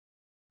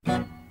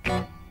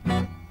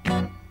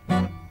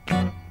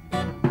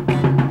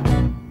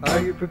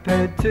Are you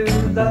prepared to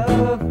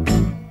love?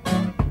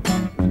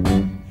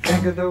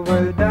 Think of the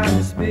word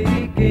I'm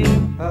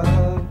speaking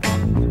of.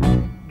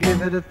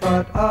 Give it a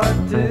thought or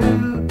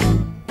two.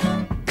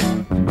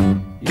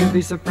 You'll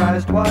be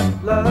surprised what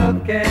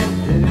love can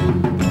do.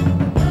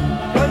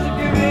 'Cause if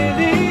you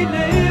really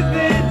live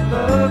in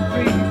love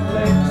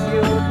reflex,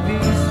 you'll be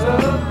so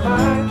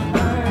fine.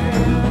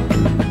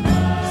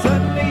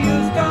 Suddenly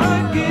you'll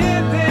start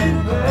giving.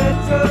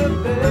 That's a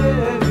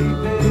very,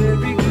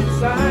 very good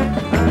sign.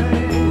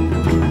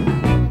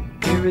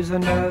 Here is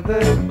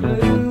another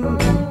clue.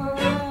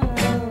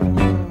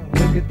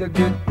 Look at the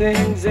good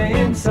things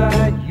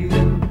inside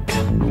you.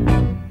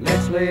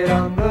 Let's lay it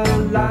on the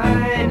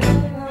line.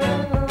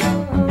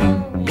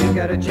 You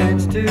got a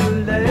chance to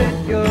let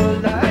your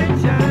light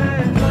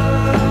shine.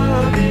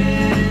 Love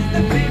is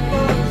the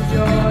people's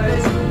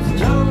choice.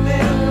 Love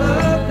them,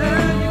 love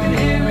now. You can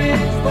hear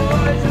its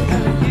voice. It's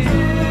gonna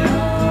give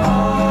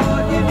all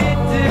you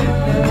need to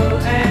know,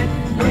 and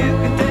you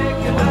can take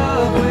your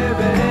love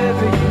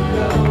wherever you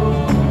go.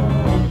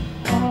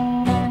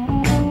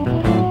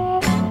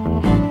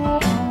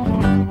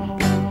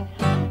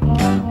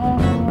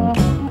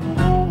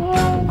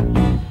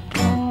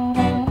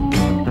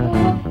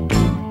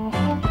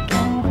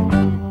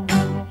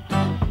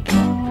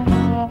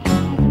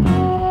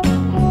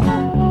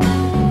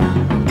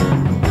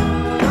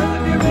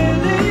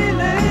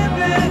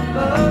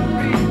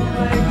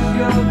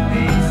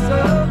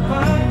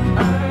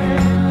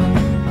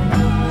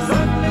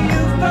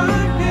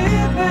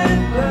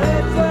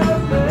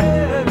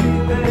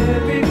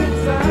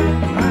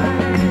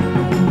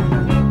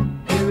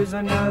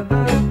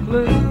 Another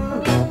clue.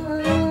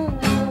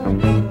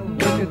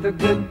 Look at the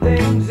good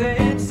things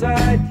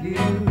inside you.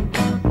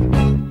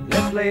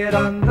 Let's lay it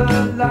on the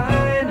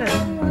line.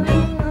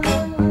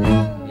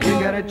 You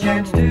got a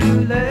chance to